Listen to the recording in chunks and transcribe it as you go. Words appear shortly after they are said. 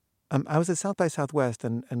I was at South by Southwest,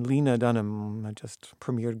 and Lena Dunham had just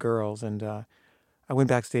premiered Girls, and I went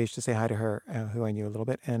backstage to say hi to her, who I knew a little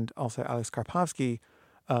bit, and also Alex Karpovsky,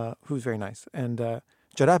 who was very nice. And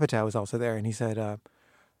Judd Apatow was also there, and he said,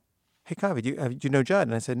 hey, Caveh, do you know Judd?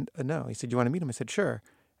 And I said, no. He said, you want to meet him? I said, sure.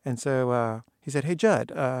 And so he said, hey, Judd,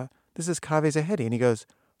 this is Caveh Zahedi. And he goes,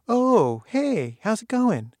 oh, hey, how's it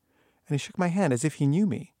going? And he shook my hand as if he knew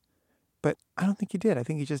me. But I don't think he did. I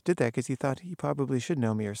think he just did that because he thought he probably should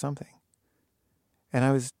know me or something. And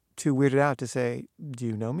I was too weirded out to say, do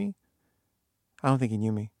you know me? I don't think he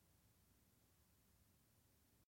knew me.